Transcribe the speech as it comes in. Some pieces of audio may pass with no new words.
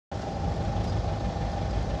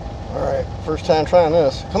First time trying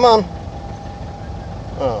this. Come on.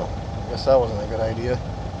 Oh, guess that wasn't a good idea.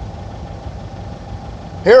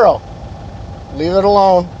 Hero, leave it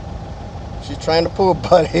alone. She's trying to poop,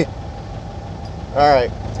 buddy. All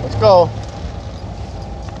right, let's go.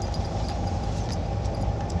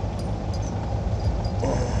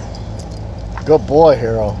 Good boy,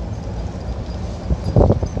 Hero.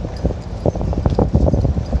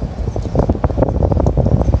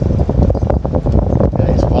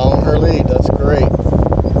 Yeah, he's following her lead. That's great.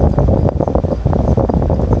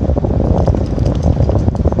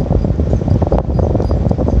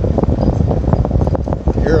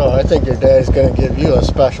 Hero, I think your dad's going to give you a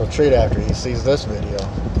special treat after he sees this video.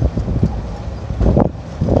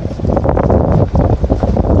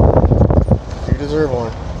 You deserve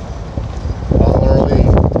one.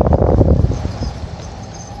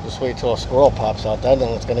 Wait till a squirrel pops out. Then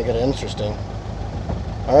it's going to get interesting.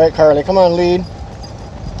 All right, Carly, come on, lead.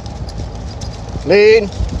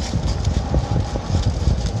 Lead.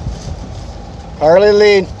 Carly,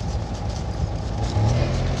 lead.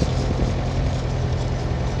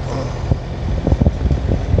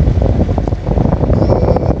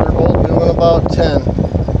 They're both doing about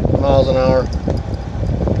 10 miles an hour.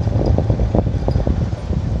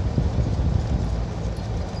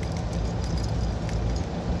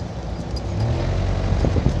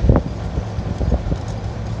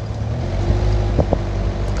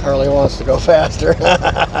 Carly wants to go faster.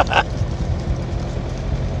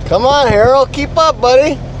 Come on, Harold. Keep up,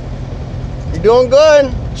 buddy. You're doing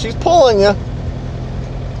good. She's pulling you.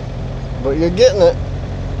 But you're getting it.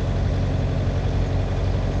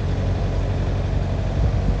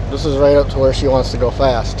 This is right up to where she wants to go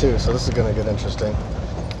fast, too. So this is going to get interesting.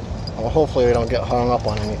 Well, hopefully we don't get hung up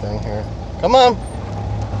on anything here. Come on.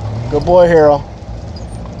 Good boy, Harold.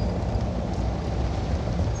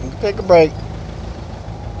 Take a break.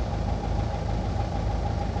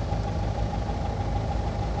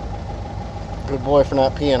 Good boy for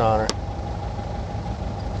not peeing on her.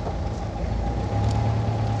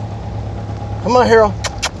 Come on, Harold.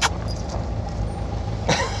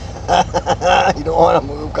 You don't want to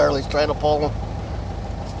move. Carly's trying to pull him.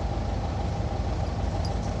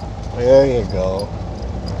 There you go.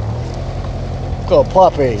 Go,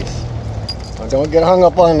 puppies. Now don't get hung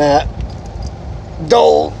up on that.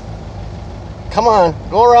 Don't. Come on,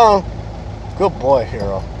 go around. Good boy, Hero.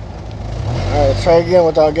 All right, let's try again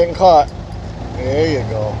without getting caught. There you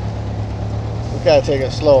go. We gotta take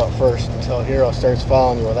it slow at first until Hero starts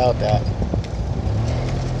following you without that.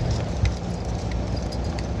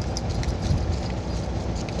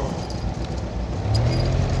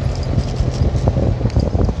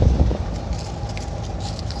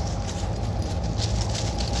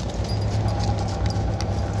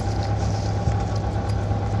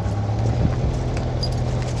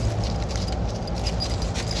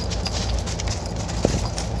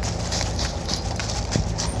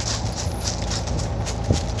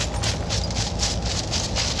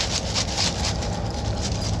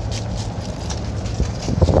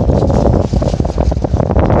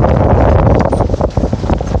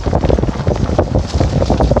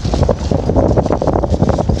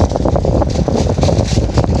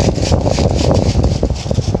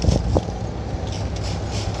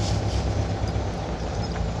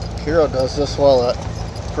 Hero does this well at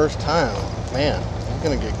first time. Man, he's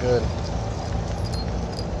gonna get good.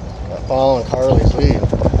 Got following Carly's lead.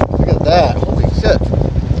 Look at that. Holy shit.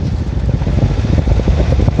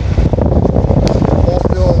 Both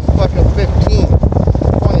doing fucking 15,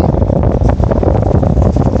 20.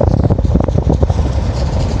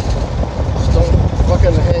 Just don't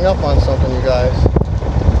fucking hang up on something, you guys.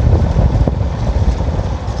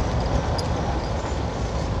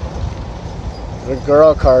 Good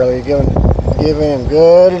girl, Carly. Giving him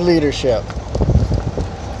good leadership.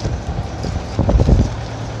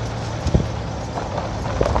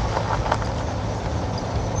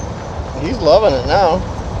 He's loving it now.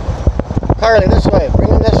 Carly, this way. Bring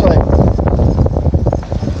him this way.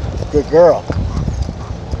 Good girl.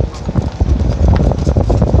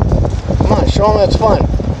 Come on, show him it's fun.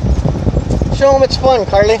 Show him it's fun,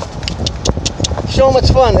 Carly. Show him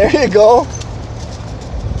it's fun. There you go.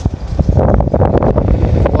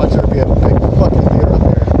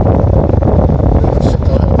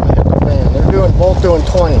 Both doing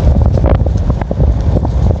 20.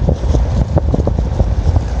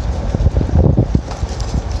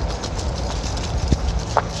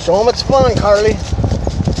 Show them it's fun, Carly.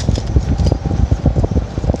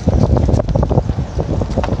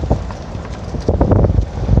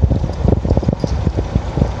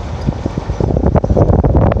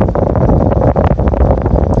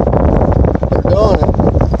 They're doing it.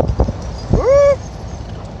 Woo!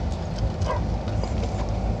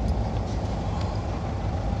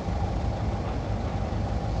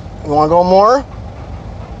 go more?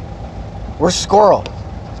 Where's Squirrel?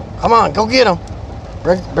 Come on, go get him.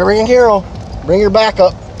 Bring Hero. Bring your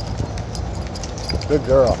backup. Good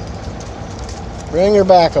girl. Bring your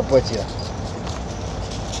backup with you.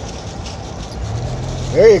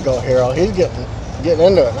 There you go, Hero. He's getting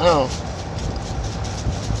into it now.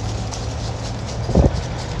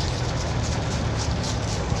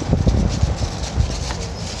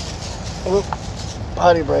 Oop,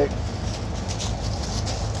 potty break.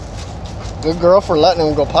 Good girl for letting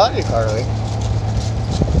him go potty, Carly.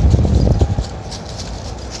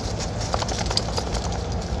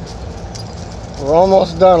 We're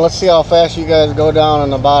almost done. Let's see how fast you guys go down on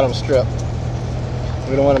the bottom strip.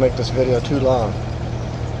 We don't want to make this video too long.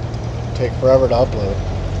 It'll take forever to upload.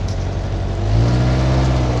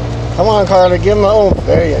 Come on, Carly, give him a oomph.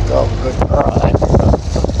 There you go. Good girl.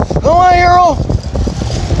 Come on, Hero.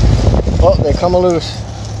 Oh, they come loose.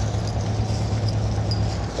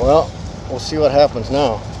 Well, we'll see what happens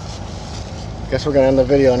now. Guess we're going to end the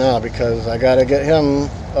video now because I got to get him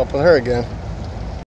up with her again.